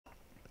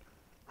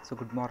So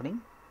good morning,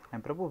 I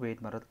am Prabhu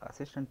Ved Marad,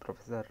 Assistant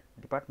Professor,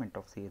 Department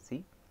of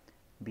CSE,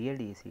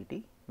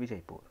 BLDCT,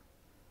 Vijaypur.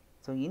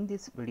 So in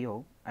this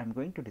video, I am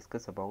going to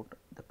discuss about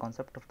the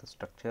concept of the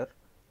structure,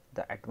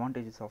 the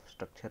advantages of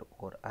structure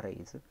or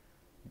arrays,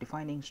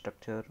 defining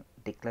structure,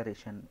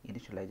 declaration,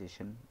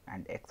 initialization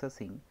and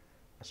accessing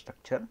a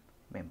structure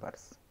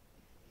members.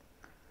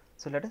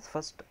 So let us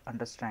first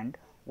understand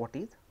what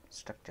is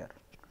structure.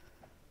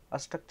 A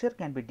structure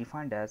can be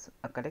defined as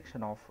a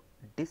collection of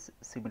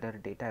dissimilar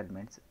data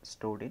elements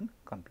stored in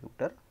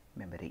computer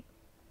memory.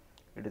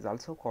 It is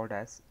also called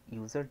as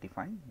user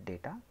defined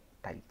data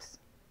types.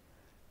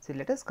 So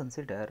let us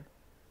consider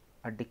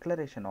a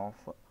declaration of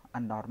a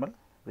normal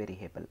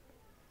variable.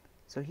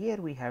 So here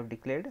we have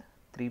declared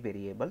three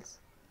variables.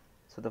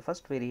 So the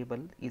first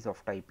variable is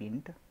of type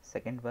int,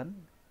 second one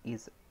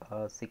is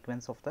a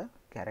sequence of the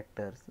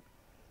characters,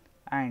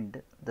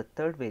 and the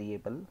third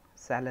variable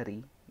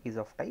salary is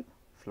of type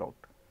float.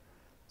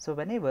 So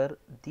whenever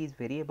these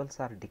variables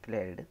are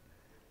declared,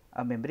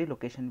 a memory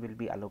location will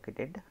be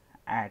allocated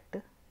at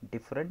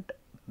different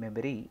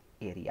memory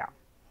area.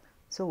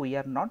 So we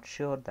are not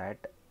sure that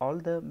all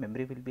the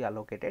memory will be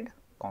allocated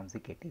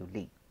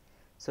consecutively.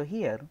 So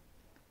here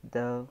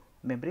the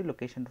memory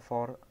location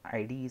for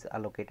ID is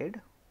allocated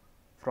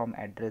from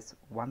address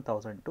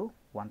 1000 to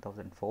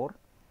 1004,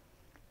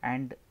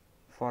 and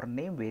for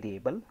name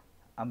variable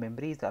a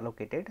memory is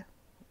allocated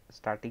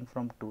starting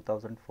from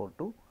 2004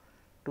 to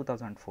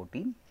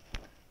 2014.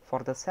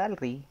 For the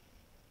salary,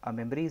 a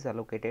memory is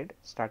allocated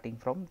starting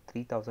from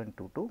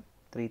 3002 to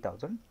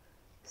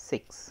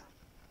 3006.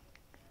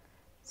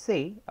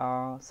 Say,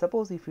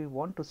 suppose if we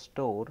want to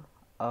store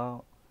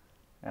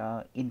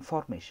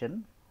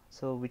information,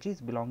 so which is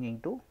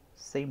belonging to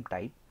same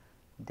type,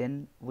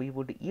 then we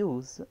would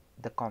use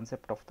the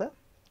concept of the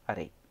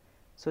array.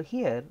 So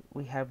here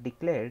we have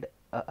declared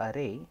a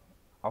array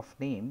of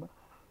name,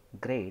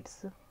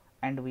 grades,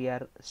 and we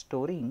are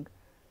storing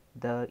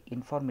the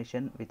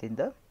information within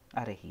the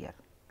array here.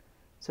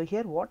 So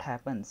here what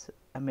happens,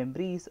 a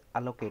memory is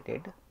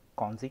allocated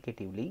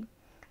consecutively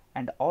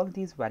and all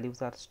these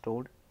values are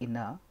stored in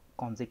a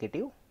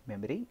consecutive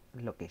memory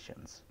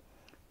locations.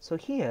 So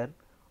here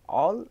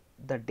all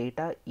the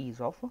data is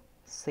of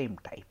same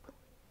type.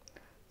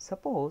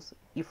 Suppose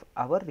if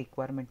our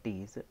requirement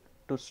is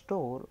to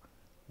store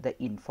the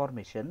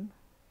information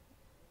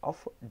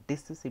of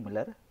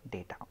dissimilar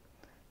data,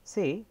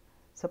 say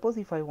suppose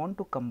if I want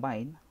to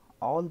combine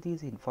all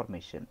these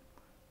information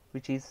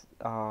which is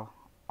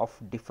of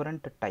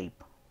different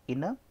type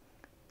in a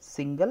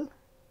single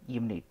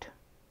unit,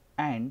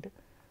 and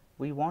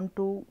we want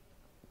to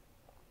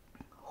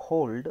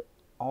hold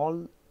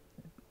all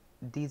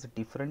these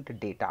different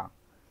data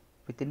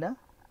within a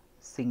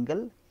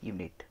single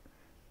unit,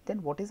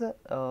 then what is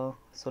a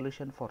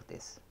solution for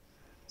this?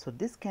 So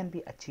this can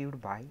be achieved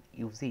by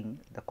using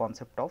the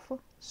concept of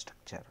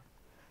structure.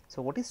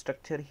 So what is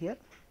structure here?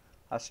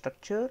 A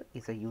structure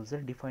is a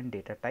user defined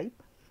data type,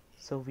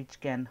 so which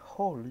can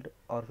hold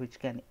or which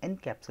can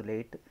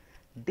encapsulate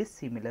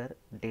dissimilar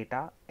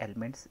data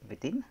elements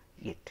within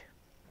it.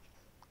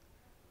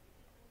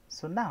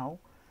 So now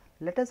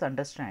let us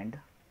understand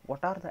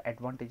what are the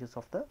advantages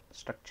of the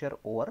structure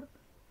over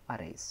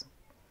arrays.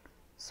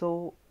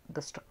 So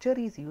the structure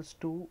is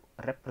used to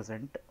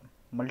represent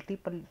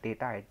multiple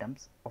data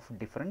items of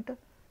different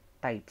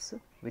types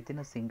within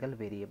a single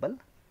variable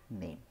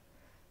name.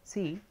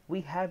 See,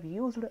 we have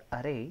used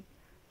array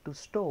to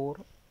store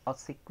a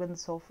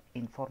sequence of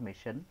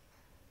information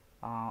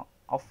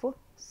of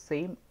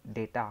same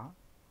data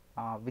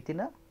within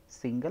a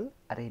single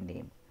array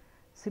name.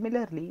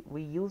 Similarly,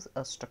 we use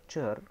a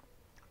structure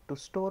to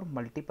store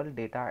multiple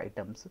data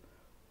items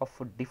of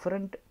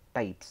different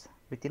types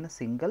within a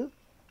single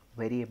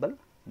variable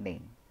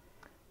name.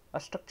 A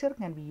structure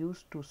can be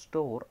used to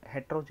store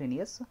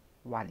heterogeneous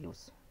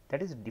values,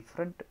 that is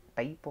different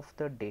type of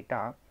the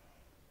data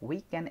we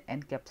can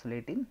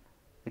encapsulate in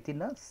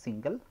within a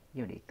single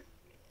unit.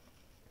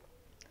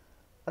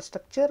 A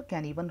structure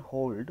can even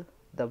hold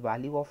the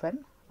value of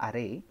an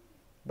array,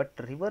 but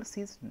reverse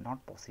is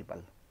not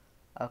possible.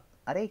 A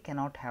array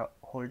cannot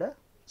hold a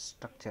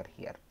structure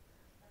here,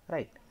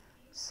 right?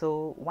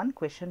 So one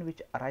question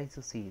which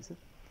arises is,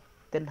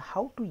 then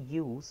how to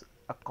use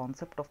a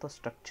concept of the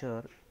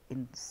structure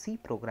in C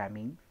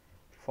programming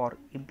for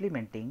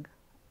implementing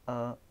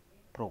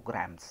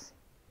programs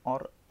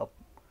or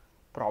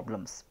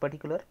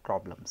particular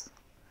problems.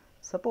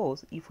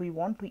 Suppose if we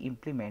want to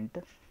implement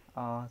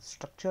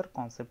structure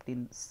concept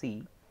in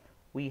C,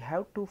 we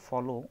have to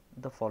follow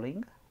the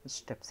following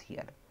steps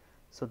here.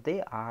 So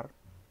they are,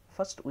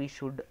 first we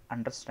should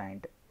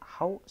understand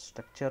how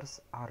structures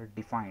are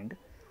defined,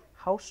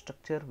 how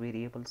structure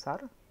variables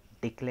are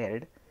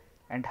declared,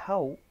 and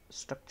how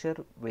structure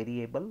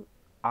variable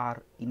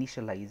are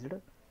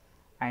initialized,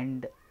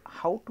 and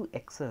how to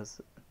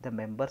access the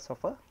members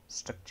of a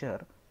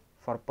structure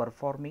for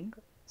performing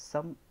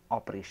some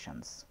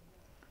operations.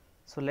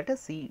 So let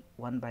us see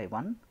one by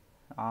one.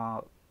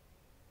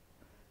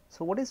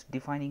 So what is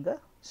defining a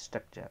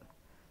structure?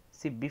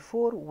 See,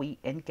 before we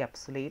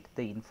encapsulate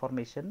the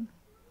information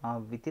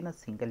within a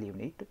single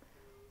unit,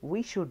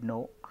 we should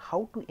know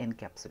how to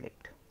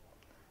encapsulate.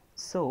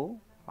 So,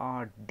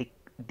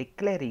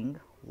 declaring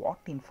what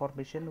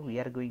information we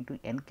are going to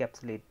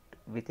encapsulate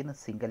within a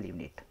single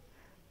unit,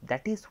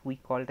 that is we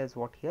called as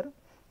what here,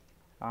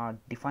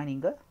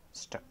 defining a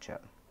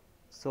structure.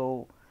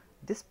 So,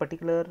 this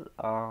particular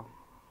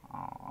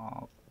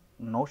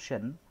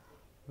notion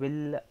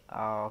will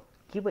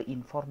give a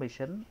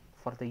information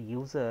for the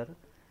user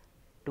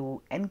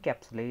to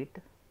encapsulate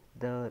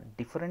the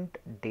different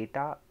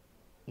data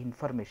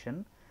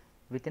information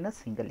within a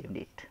single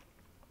unit.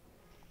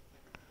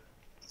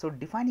 So,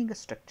 defining a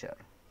structure,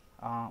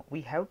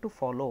 we have to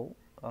follow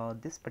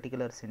this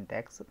particular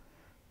syntax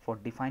for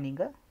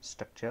defining a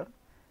structure.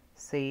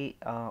 Say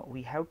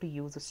we have to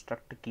use a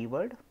struct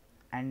keyword,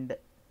 and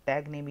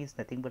tag name is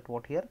nothing but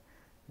what here,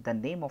 the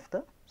name of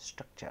the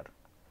structure.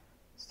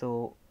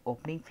 So,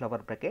 opening flower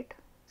bracket.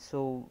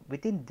 So,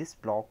 within this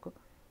block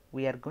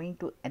we are going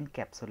to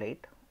encapsulate,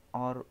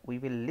 or we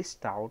will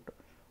list out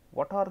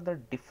what are the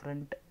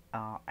different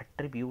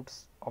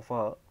attributes of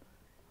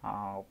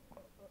a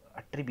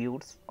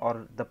attributes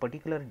or the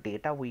particular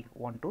data we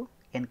want to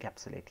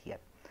encapsulate here.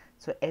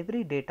 So,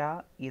 every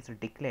data is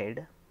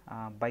declared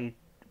by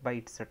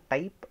its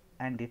type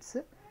and its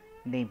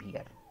name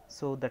here.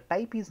 So, the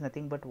type is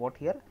nothing but what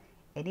here,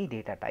 any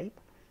data type,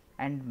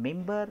 and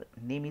member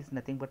name is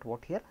nothing but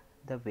what here,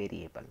 the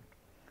variable.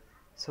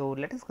 So,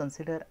 let us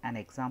consider an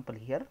example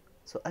here.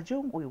 So,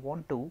 assume we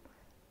want to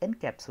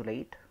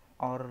encapsulate,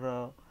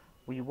 or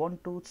we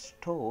want to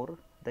store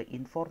the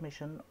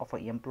information of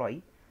an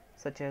employee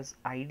such as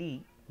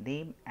ID,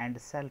 name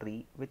and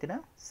salary within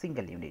a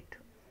single unit.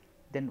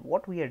 Then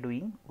what we are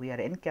doing, we are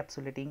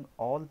encapsulating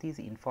all these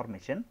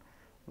information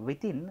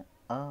within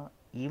a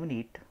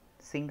unit,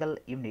 single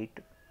unit,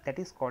 that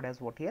is called as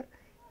what here,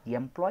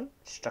 employee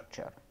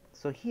structure.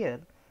 So, here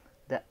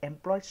the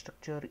employee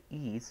structure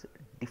is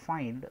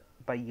defined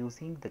by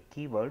using the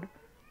keyword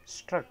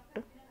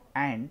struct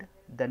and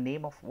the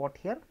name of what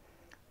here,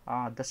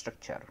 the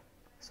structure.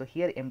 So,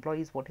 here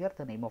employee is what here,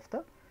 the name of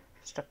the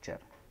structure.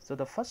 So,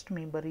 the first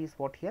member is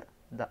what here,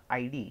 the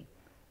ID,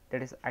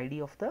 that is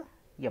ID of the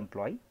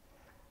employee.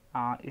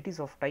 It is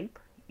of type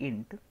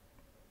int.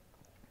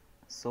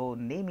 So,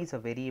 name is a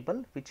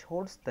variable which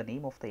holds the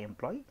name of the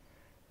employee.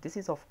 This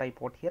is of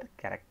type what here,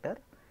 character,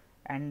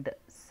 and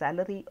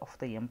salary of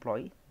the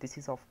employee, this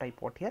is of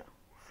type what here,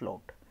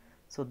 float.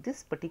 So,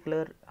 this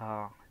particular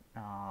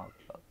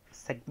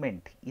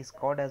segment is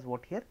called as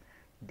what here,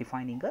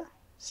 defining a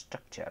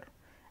structure,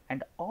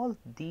 and all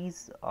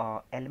these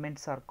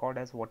elements are called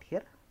as what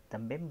here, the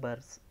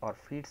members or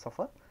fields of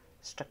a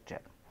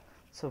structure.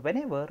 So,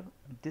 whenever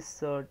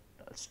this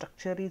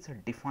structure is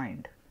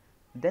defined,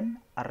 then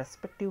a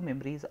respective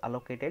memory is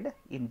allocated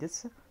in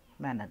this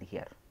manner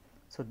here.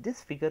 So,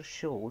 this figure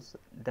shows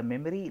the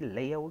memory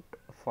layout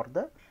for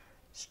the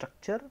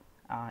structure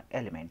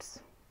elements,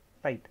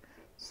 right.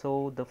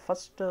 So, the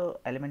first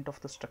element of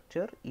the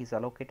structure is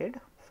allocated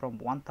from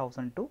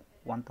 1000 to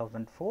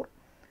 1004,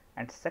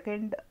 and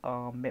second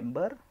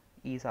member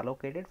is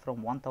allocated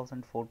from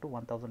 1004 to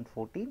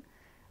 1014,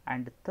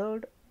 and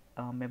third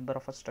member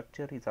of a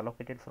structure is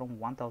allocated from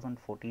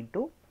 1014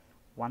 to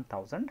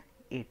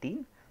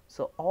 1018.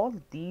 So, all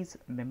these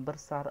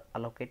members are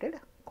allocated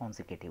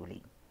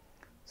consecutively.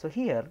 So,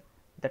 here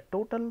the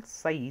total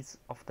size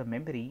of the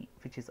memory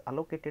which is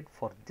allocated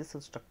for this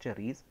structure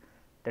is,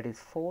 that is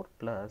 4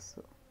 plus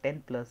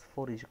 10 plus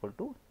 4 is equal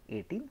to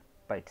 18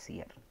 bytes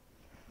here.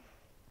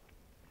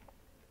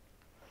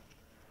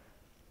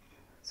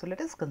 So,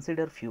 let us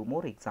consider few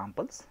more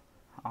examples.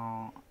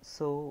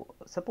 So,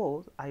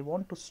 suppose I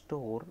want to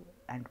store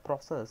and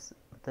process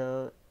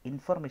the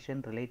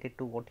information related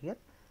to what here,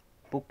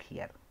 book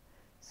here.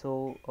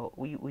 So,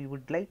 we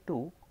would like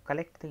to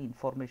collect the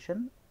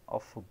information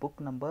of book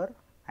number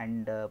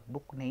and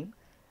book name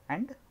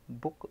and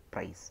book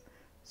price.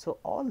 So,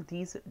 all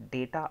these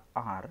data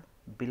are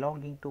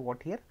belonging to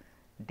what here,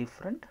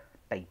 different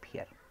type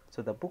here.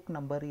 So, the book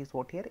number is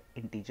what here,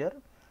 integer,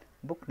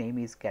 book name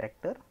is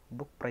character,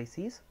 book price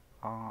is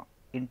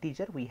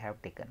integer we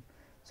have taken.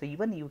 So,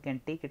 even you can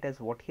take it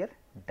as what here,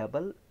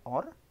 double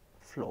or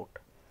float.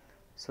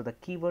 So, the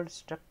keyword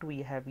struct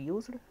we have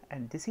used,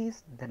 and this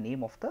is the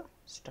name of the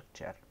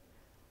structure,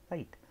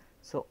 right.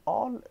 So,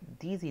 all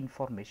these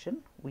information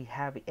we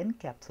have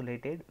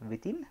encapsulated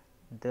within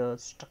the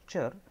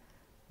structure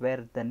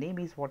where the name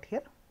is what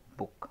here,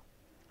 book.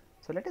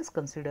 So, let us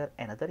consider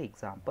another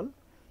example.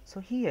 So,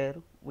 here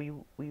we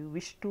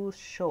wish to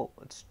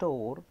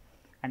store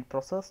and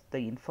process the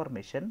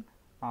information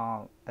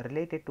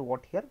related to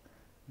what here,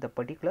 the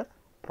particular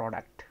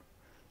product.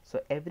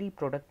 So, every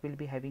product will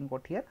be having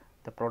what here,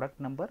 the product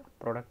number,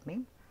 product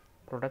name,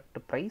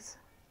 product price,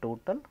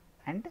 total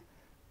and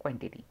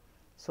quantity.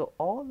 So,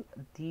 all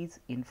these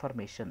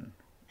information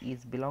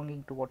is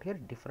belonging to what here,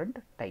 different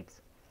types.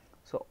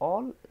 So,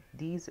 all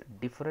these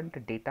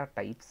different data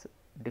types,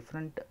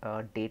 different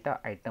data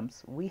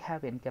items we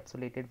have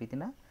encapsulated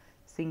within a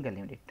single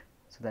unit.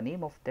 So, the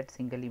name of that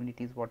single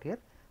unit is what here,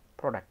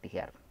 product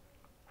here.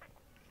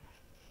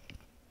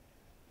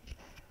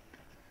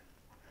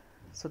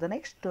 So the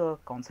next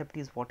concept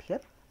is what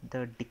here?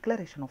 The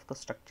declaration of the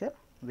structure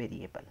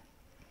variable.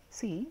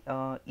 See,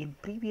 in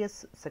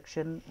previous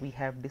section we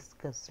have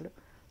discussed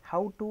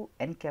how to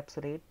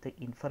encapsulate the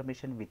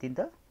information within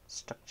the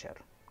structure,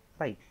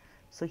 right?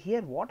 So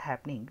here what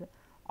happening,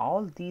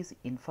 all these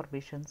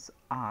informations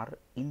are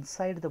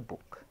inside the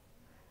book,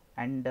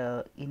 and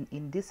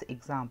in this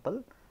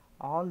example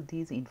all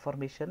these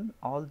information,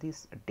 all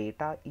this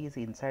data is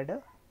inside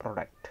a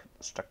product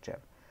structure.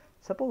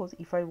 Suppose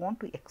if I want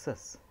to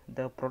access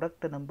the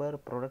product number,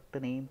 product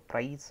name,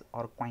 price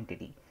or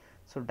quantity,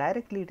 so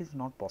directly it is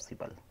not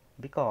possible,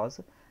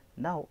 because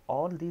now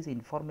all these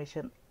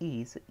information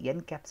is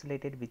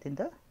encapsulated within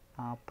the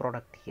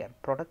product here,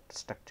 product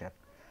structure.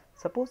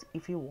 Suppose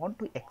if you want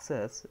to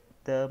access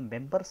the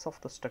members of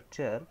the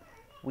structure,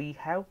 we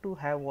have to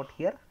have what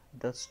here?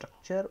 The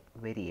structure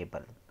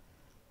variable,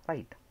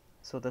 right?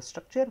 So the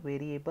structure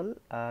variable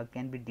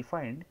can be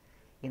defined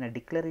in a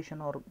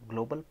declaration or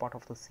global part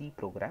of the C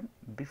program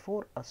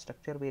before a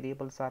structure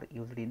variables are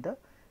used in the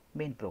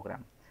main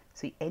program.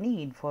 See,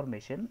 any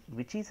information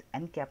which is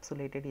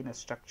encapsulated in a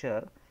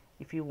structure,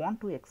 if you want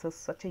to access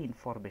such a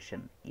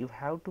information, you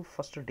have to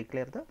first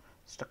declare the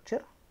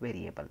structure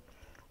variable.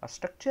 A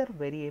structure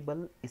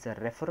variable is a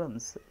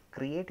reference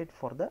created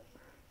for the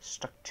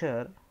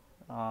structure.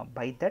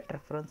 By that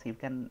reference you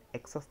can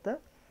access the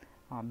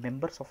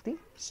members of the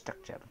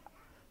structure.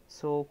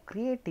 So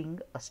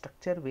creating a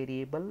structure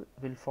variable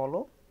will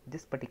follow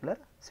this particular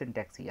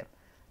syntax here,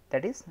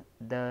 that is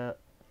the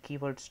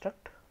keyword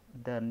struct,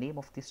 the name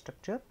of the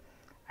structure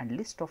and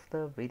list of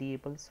the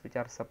variables which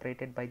are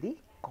separated by the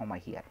comma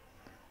here.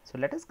 So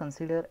let us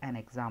consider an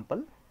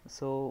example.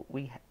 So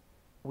we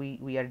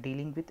are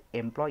dealing with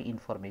employee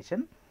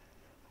information,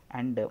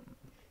 and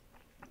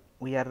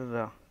we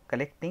are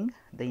collecting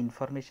the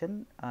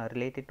information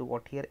related to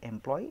what here?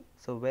 Employee.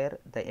 So where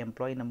the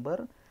employee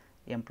number,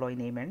 employee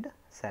name and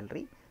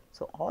salary.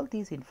 So all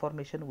these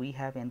information we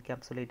have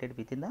encapsulated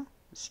within a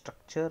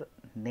structure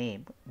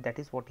name, that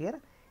is what here?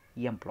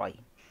 Employee.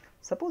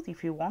 Suppose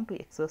if you want to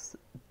access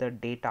the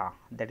data,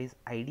 that is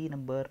ID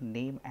number,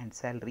 name and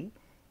salary,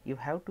 you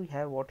have to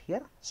have what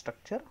here?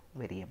 Structure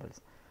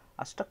variables.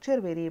 A structure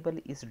variable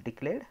is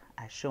declared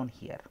as shown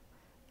here,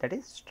 that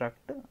is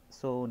struct,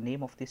 so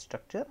name of the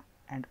structure,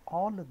 and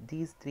all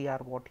these three are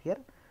what here?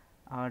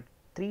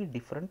 Three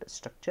different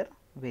structure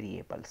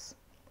variables.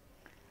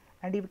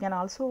 And you can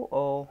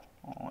also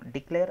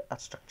declare a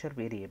structure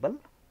variable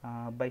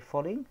by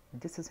following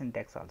this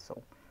syntax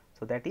also.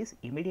 So that is,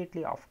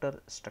 immediately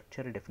after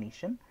structure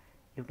definition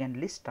you can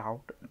list out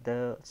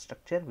the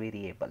structure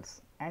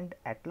variables, and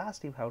at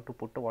last you have to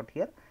put what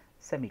here?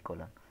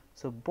 Semicolon.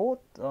 So both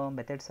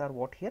methods are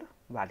what here?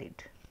 Valid.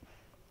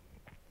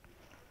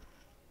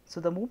 So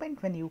the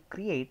moment when you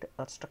create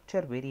a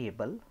structure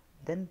variable,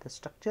 then the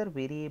structure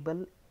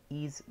variable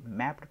is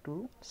mapped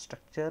to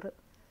structure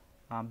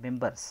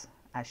members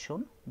as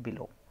shown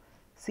below.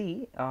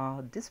 See,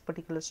 this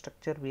particular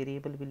structure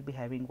variable will be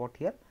having what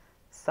here?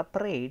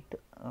 Separate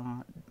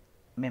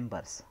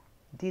members,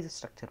 these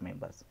structure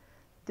members.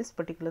 This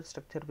particular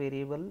structure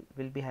variable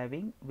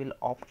will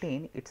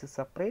obtain its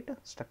separate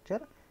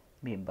structure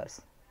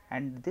members,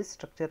 and this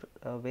structure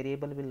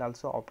variable will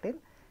also obtain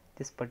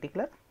this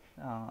particular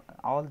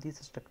all these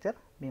structure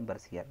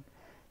members here.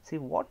 See,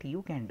 what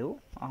you can do,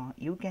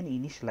 you can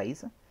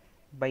initialize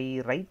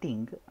by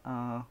writing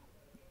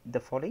the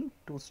following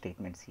two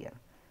statements here.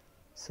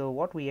 So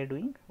what we are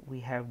doing, we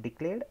have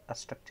declared a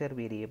structure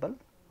variable.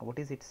 What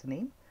is its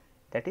name?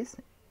 That is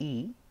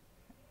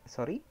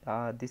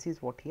this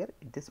is what here?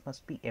 This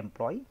must be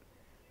employee.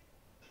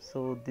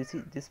 So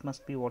this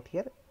must be what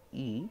here?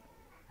 E,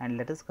 and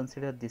let us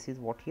consider this is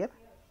what here?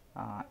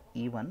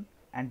 E1,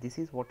 and this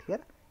is what here?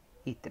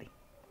 E3.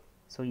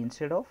 So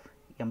instead of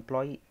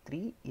employee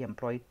 3,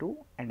 employee 2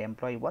 and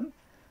employee 1,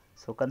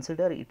 so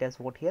consider it as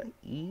what here?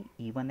 E,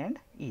 E1 and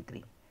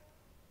E3.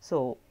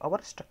 So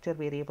our structure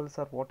variables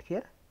are what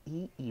here?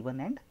 E,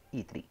 E1 and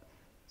E3.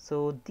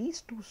 So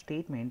these two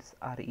statements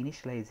are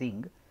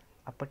initializing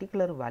a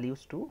particular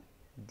values to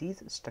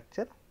these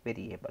structure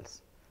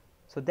variables.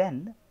 So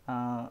then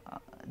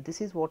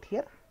this is what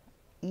here?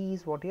 E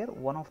is what here?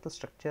 One of the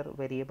structure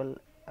variable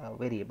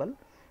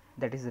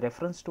that is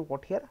reference to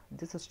what here?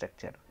 This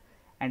structure,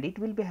 and it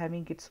will be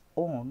having its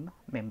own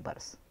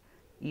members.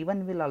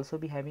 E1 will also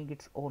be having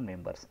its own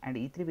members, and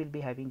E3 will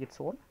be having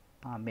its own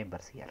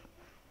members here.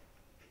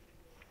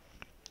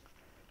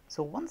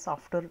 So once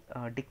after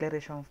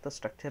declaration of the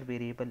structure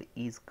variable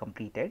is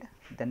completed,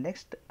 the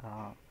next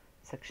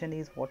section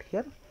is what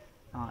here?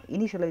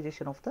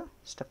 Initialization of the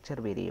structure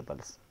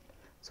variables.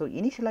 So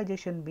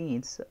initialization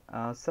means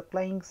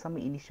supplying some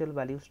initial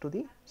values to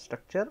the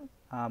structure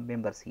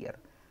members here.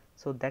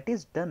 So that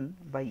is done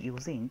by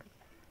using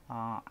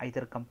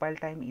either compile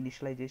time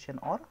initialization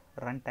or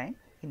runtime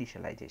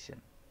initialization,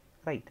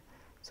 right?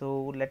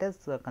 So let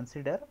us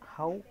consider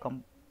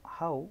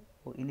how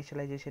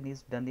initialization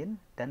is done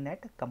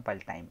at compile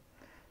time.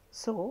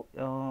 So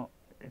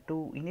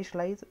to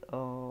initialize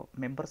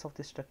members of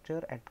the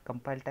structure at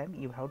compile time,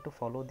 you have to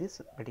follow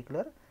this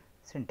particular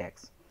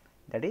syntax,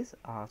 that is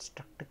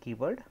struct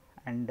keyword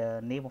and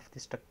name of the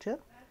structure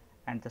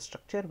and the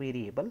structure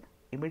variable.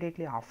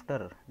 Immediately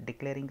after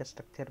declaring a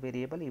structure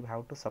variable, you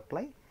have to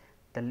supply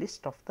the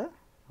list of the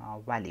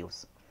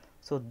values.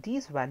 So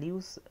these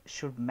values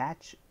should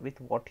match with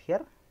what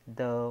here,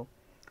 the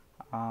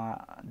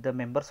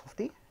members of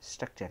the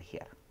structure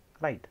here,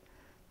 right.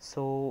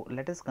 So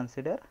let us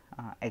consider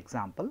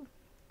example.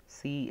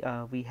 See,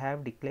 we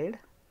have declared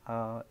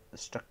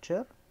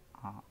structure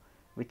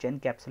which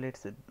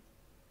encapsulates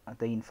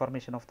the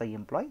information of the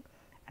employee,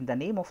 and the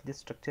name of this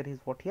structure is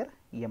what here,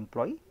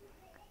 employee.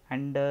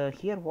 And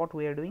here what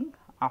we are doing,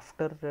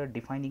 after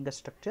defining a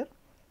structure,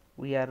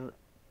 we are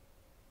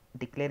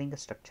declaring a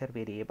structure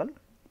variable.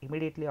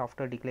 Immediately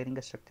after declaring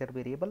a structure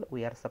variable,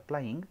 we are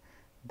supplying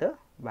the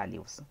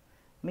values.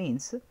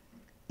 Means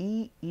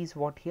E is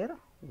what here,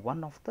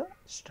 one of the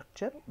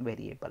structure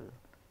variable,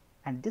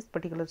 and this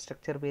particular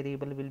structure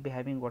variable will be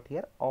having what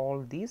here,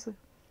 all these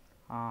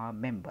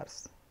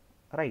members,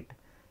 right.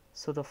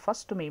 So the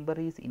first member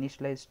is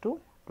initialized to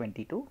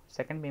 22,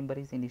 second member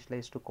is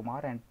initialized to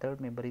Kumar, and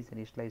third member is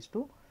initialized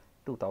to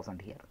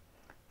 2000 here.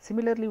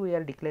 Similarly, we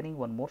are declaring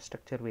one more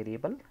structure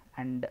variable,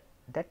 and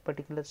that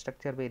particular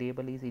structure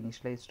variable is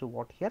initialized to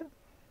what here,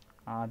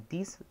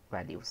 these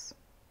values.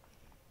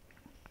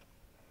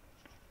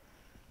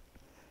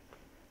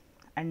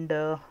 And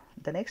the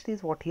next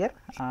is what here,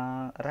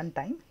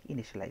 runtime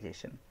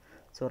initialization.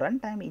 So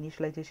runtime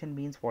initialization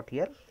means what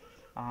here,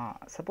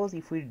 suppose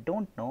if we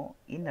don't know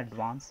in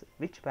advance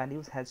which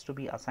values has to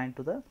be assigned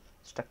to the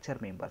structure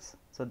members,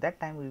 so that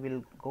time we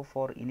will go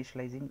for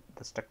initializing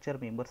the structure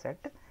members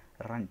at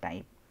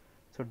runtime.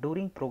 So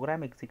during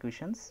program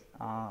executions,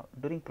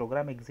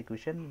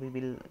 we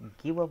will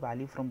give a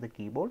value from the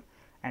keyboard,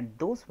 and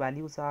those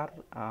values are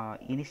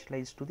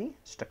initialized to the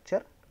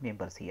structure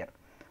members here.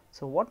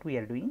 So what we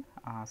are doing,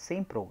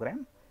 same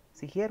program.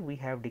 See, here we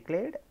have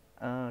declared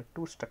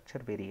two structure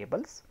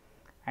variables,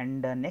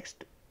 and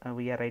next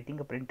we are writing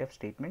a printf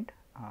statement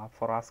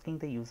for asking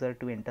the user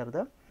to enter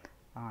the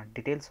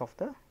details of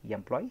the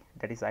employee,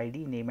 that is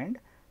ID, name and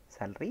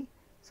salary.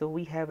 So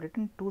we have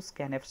written two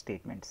scanf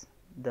statements.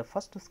 The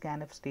first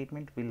scanf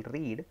statement will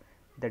read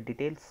the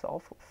details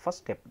of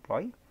first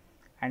employee,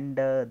 and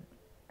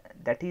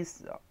that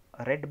is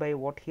read by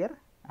what here,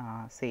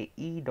 say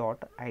e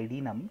dot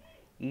id num,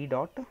 e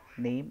dot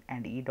name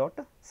and e dot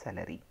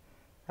salary,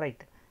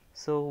 right.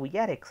 So we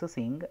are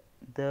accessing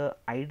the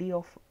ID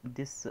of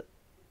this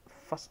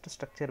first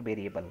structure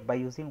variable by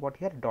using what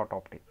here, dot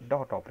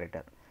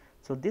operator.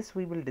 So this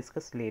we will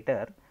discuss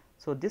later.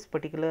 So this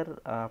particular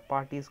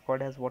part is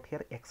called as what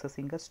here,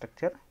 accessing a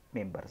structure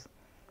members.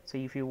 So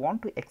if you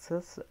want to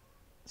access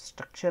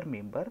structure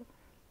member,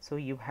 so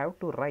you have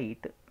to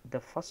write the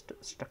first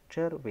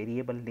structure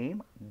variable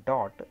name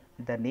dot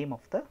the name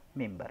of the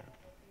member,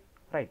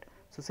 right.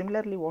 So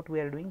similarly what we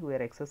are doing, we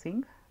are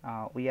accessing,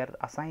 we are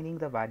assigning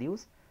the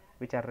values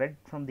which are read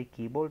from the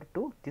keyboard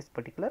to this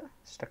particular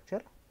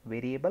structure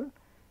variable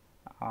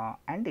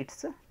and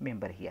its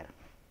member here.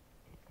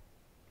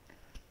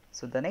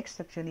 So the next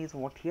section is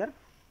what here,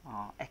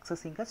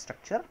 accessing a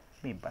structure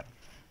member.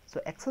 So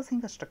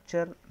accessing a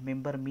structure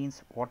member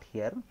means what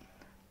here,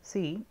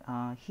 see,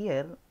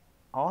 here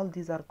all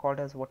these are called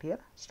as what here,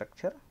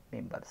 structure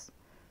members.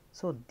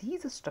 So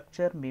these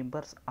structure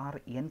members are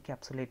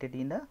encapsulated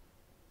in a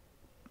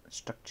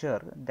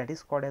structure that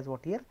is called as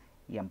what here,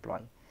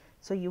 employee.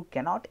 So you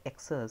cannot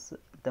access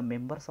the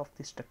members of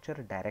the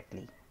structure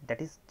directly,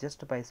 that is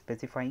just by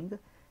specifying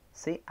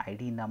say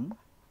ID num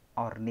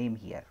or name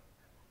here,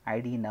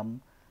 ID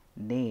num,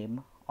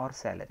 name or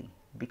salary,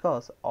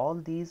 because all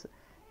these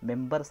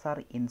members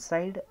are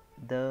inside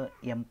the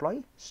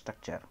employee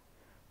structure.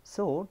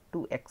 So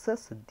to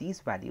access these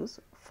values,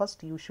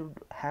 first you should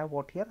have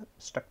what here,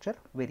 structure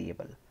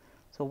variable.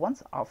 So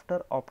once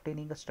after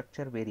obtaining a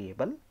structure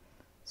variable,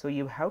 so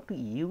you have to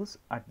use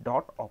a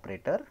dot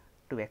operator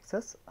to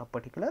access a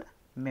particular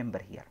member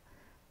here.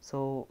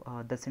 So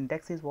the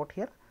syntax is what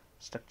here,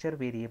 structure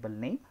variable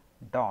name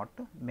dot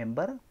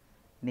member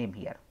name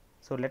here.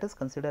 So let us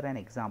consider an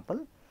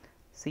example.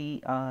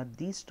 See,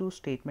 these two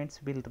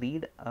statements will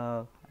read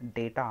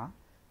data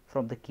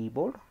from the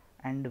keyboard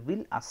and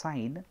will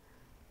assign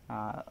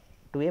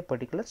to a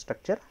particular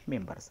structure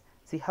members.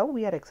 See how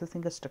we are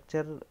accessing a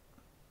structure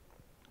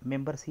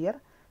members here.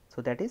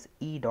 So that is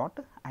e dot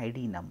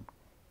id num,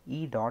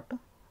 e dot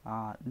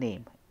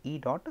name, e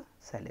dot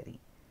salary.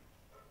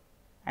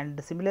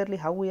 And similarly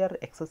how we are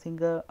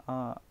accessing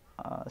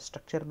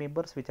structure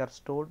members which are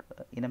stored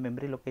in a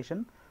memory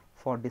location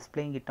for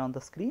displaying it on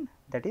the screen,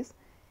 that is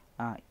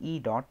e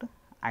dot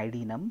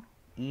id num,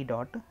 e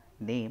dot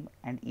name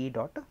and e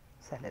dot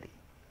salary,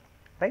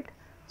 right.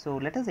 So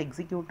let us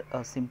execute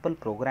a simple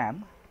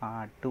program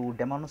to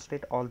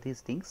demonstrate all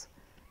these things,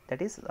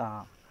 that is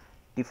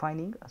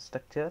defining a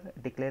structure,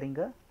 declaring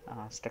a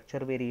structure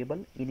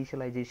variable,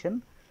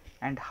 initialization,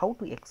 and how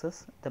to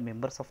access the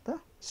members of the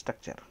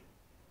structure.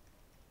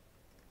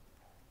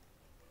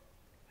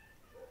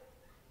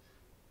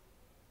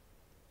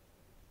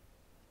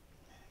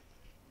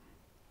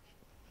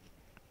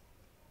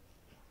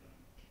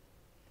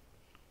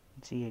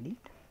 gedit.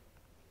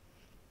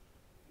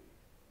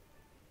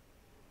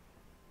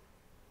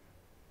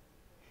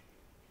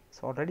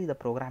 So already the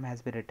program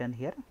has been written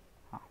here.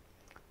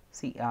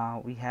 See,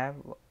 we have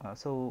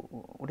so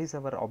what is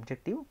our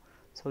objective?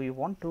 So we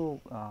want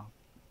to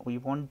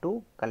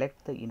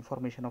collect the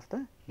information of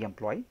the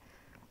employee.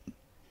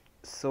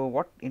 So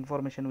what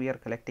information we are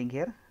collecting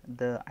here?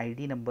 The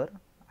ID number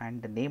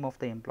and the name of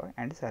the employee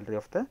and salary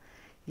of the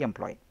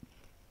employee.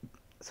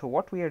 So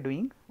what we are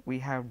doing, we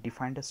have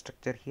defined a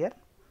structure here,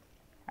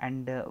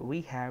 and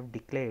we have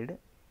declared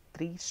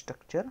 3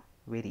 structure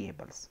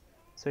variables.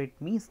 So it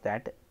means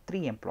that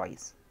 3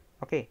 employees.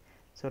 Okay,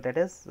 so let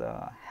us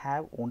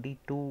have only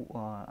 2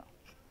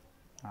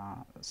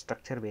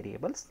 structure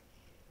variables.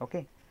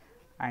 Okay,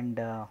 and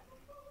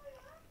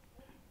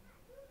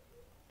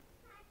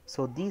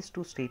so these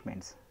 2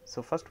 statements.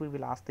 So first we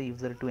will ask the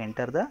user to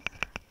enter the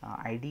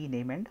ID,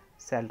 name and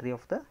salary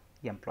of the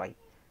employee,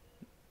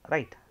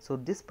 right. So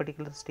this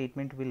particular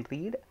statement will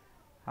read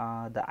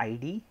the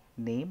ID,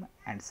 name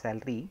and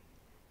salary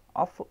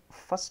of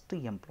first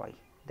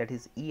employee, that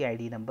is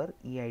EID number,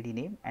 EID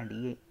name and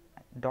E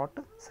dot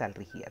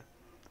salary here,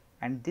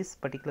 and this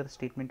particular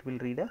statement will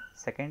read a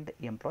second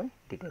employee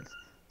details.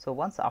 So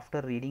once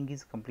after reading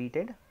is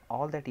completed,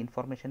 all that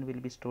information will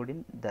be stored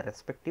in the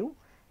respective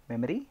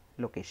memory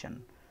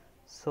location.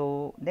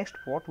 So next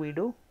what we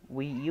do,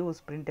 we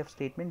use printf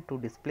statement to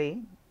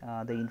display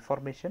the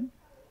information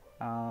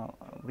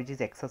which is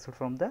accessed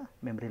from the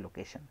memory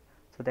location.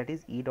 So that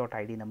is E dot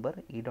ID number,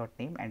 E dot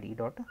name and E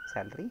dot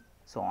salary,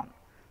 so on.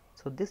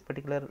 So this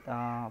particular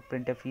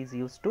printf is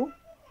used to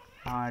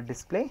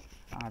display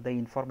the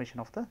information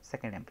of the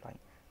second employee.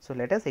 So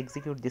let us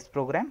execute this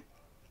program.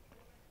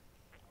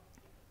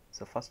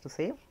 So first to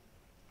save,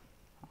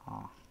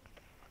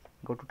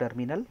 go to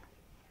terminal.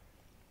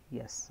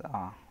 Yes,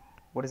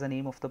 what is the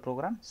name of the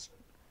program?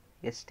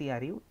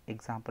 stru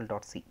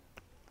example.c.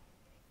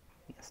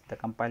 Yes, the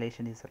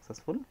compilation is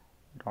successful.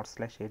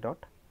 /a.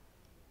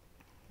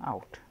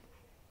 out.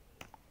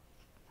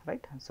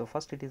 Right. So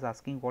first it is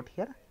asking what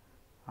here,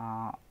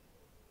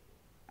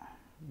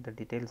 the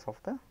details of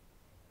the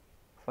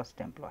first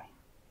employee.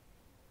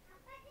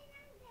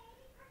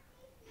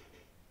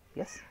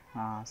 Yes,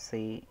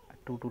 say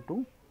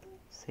 222,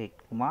 say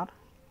Kumar,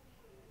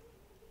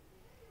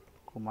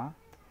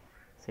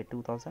 say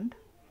 2000.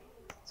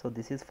 So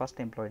this is first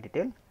employee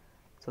detail.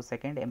 So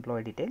second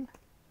employee detail,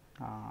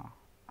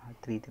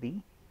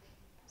 33,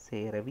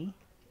 say Ravi,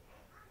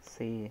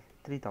 say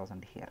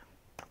 3000 here,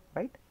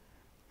 right.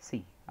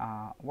 See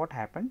what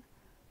happened.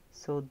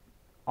 So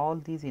all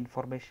these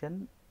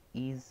information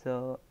is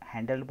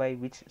handled by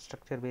which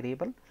structure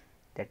variable,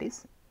 that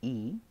is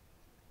E,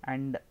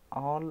 and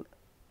all.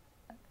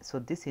 So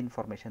this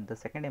information, the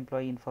second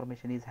employee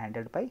information, is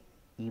handled by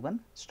E1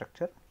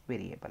 structure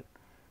variable.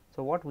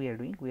 So what we are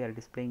doing, we are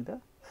displaying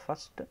the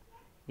first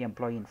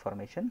employee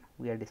information,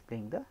 we are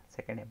displaying the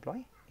second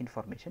employee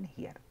information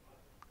here,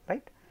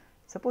 right.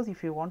 Suppose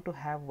if you want to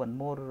have one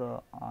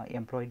more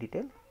employee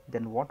detail,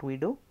 then what we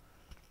do,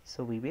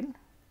 so we will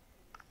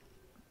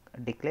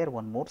declare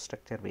one more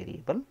structure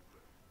variable.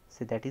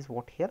 So that is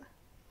what here,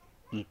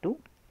 E2,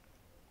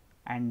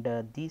 and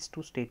these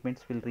 2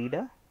 statements will read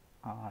a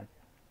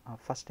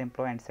first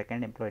employee and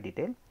second employee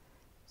detail.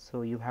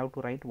 So you have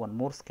to write one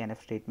more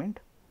scanf statement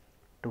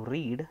to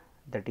read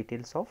the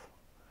details of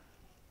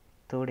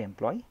third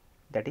employee,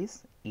 that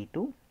is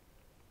E2,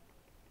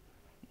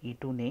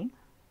 E2 name,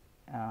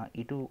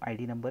 E2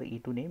 ID number,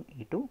 E2 name,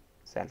 E2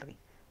 salary.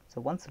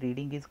 So once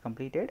reading is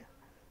completed,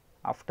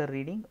 after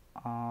reading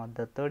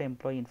the third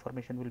employee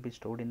information will be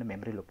stored in the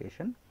memory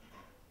location.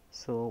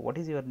 So what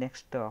is your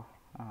next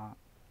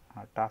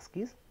task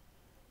is,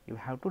 you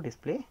have to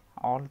display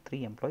all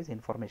 3 employees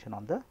information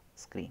on the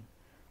screen.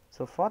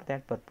 So for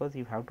that purpose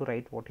you have to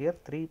write what here,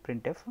 3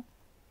 printf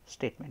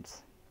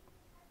statements.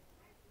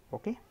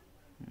 Okay.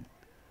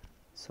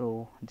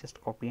 So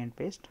just copy and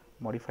paste,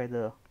 modify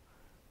the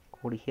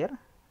code here.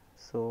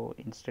 So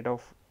instead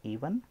of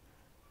E1,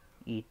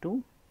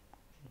 E2,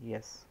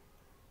 yes,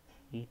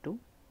 E2,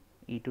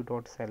 E2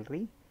 dot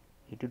salary,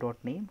 E2 dot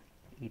name,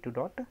 E2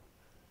 dot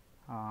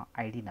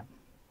ID num.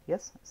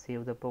 Yes,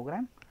 save the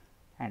program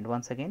and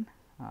once again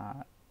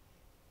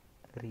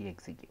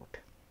re-execute,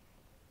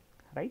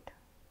 right.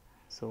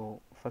 So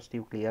first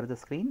you clear the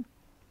screen.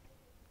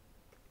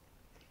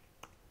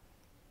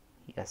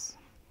 Yes,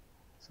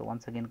 so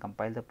once again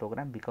compile the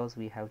program, because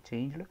we have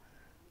changed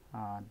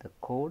the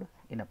code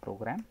in a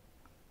program.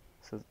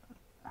 So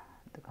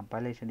the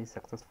compilation is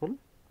successful.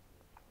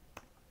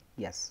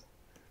 Yes,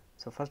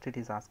 so first it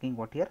is asking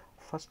what here,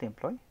 first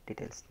employee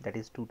details, that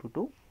is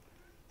 222,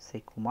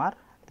 say Kumar,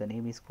 the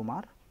name is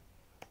Kumar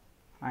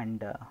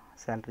and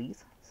salary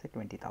is say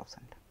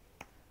 20,000.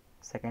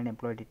 Second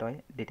employee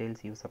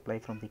details you supply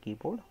from the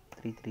keyboard,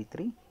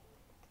 333,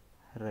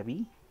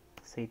 Ravi,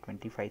 say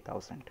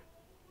 25,000,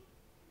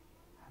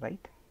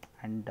 right.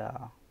 And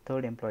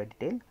third employee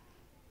detail,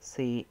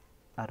 say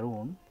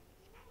Arun,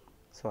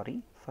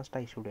 sorry, first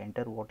I should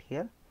enter what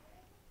here,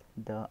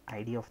 the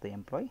ID of the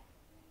employee,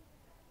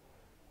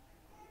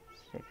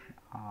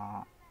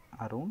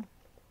 Arun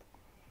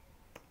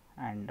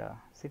and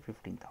say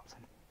 15,000,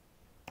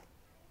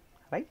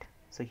 right?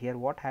 So here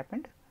what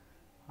happened,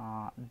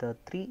 the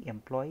 3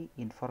 employee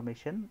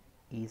information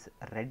is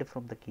read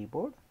from the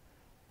keyboard,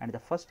 and the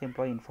first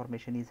employee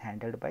information is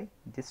handled by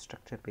this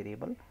structure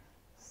variable,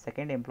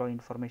 second employee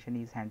information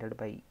is handled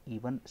by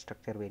E1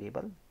 structure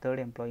variable, third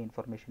employee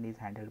information is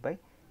handled by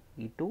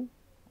E2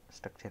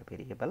 structure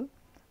variable.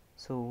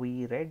 So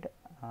we read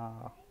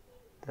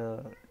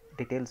the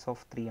details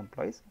of 3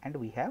 employees and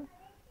we have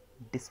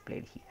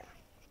displayed here.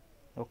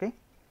 Okay,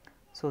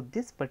 so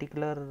this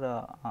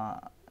particular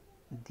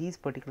these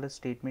particular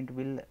statement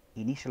will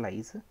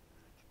initialize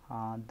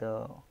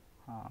the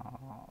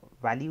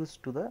values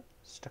to the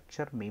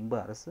structure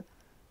members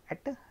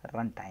at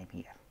runtime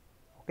here.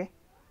 Okay,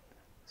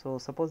 so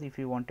suppose if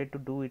you wanted to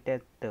do it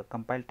at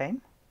compile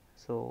time,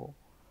 so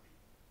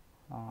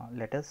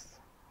let us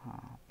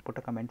put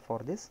a comment for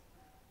this.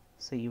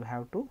 So you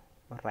have to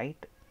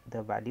write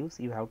the values,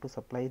 you have to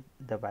supply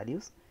the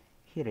values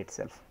here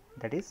itself,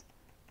 that is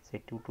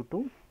say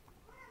 222.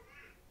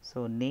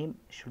 So name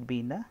should be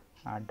in a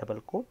double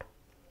quote,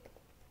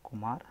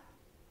 Kumar,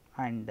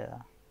 and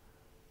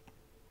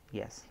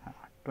yes,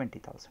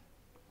 20,000.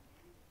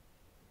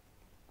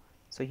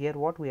 So here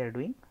what we are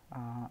doing,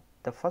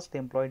 the first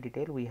employee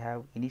detail we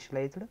have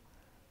initialized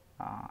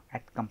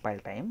at compile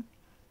time.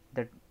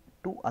 The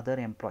 2 other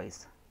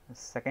employees,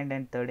 second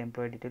and third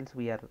employee details,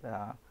 we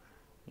are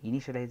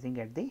initializing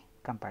at the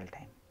compile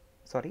time,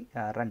 sorry,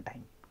 run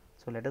time.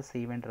 So let us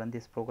save and run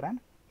this program.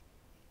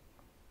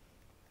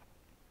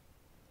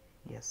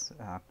 Yes,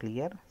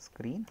 clear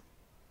screen.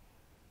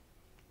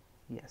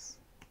 Yes,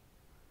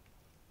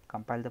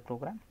 compile the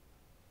program.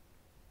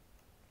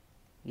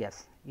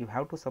 Yes, you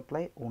have to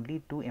supply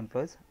only 2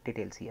 employees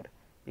details here,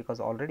 because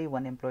already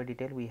 1 employee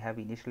detail we have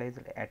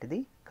initialized at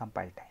the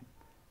compile time,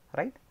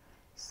 right?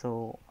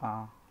 So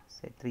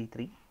say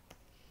 33,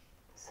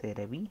 say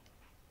Ravi,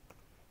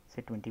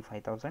 say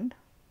 25,000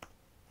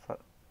 for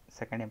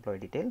second employee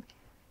detail,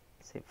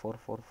 say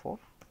 444,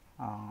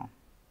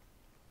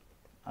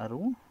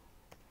 Arun,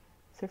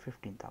 say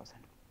 15,000,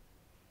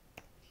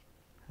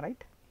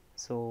 right?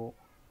 So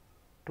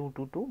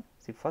 222,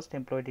 see first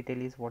employee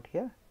detail is what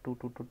here,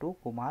 2222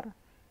 Kumar.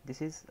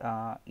 This is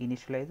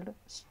initialized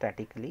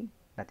statically,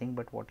 nothing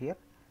but what here,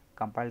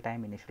 compile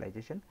time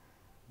initialization.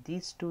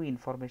 These 2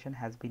 information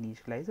has been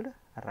initialized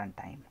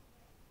runtime.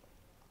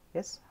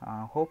 Yes,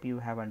 hope you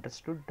have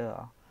understood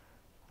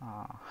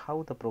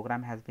how the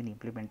program has been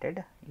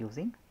implemented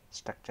using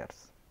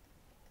structures.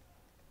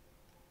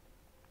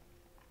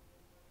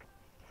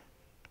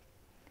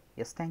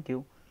 Yes, thank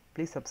you.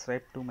 Please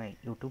subscribe to my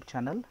YouTube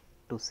channel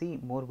to see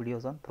more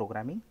videos on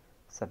programming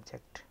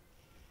subject.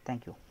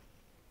 Thank you.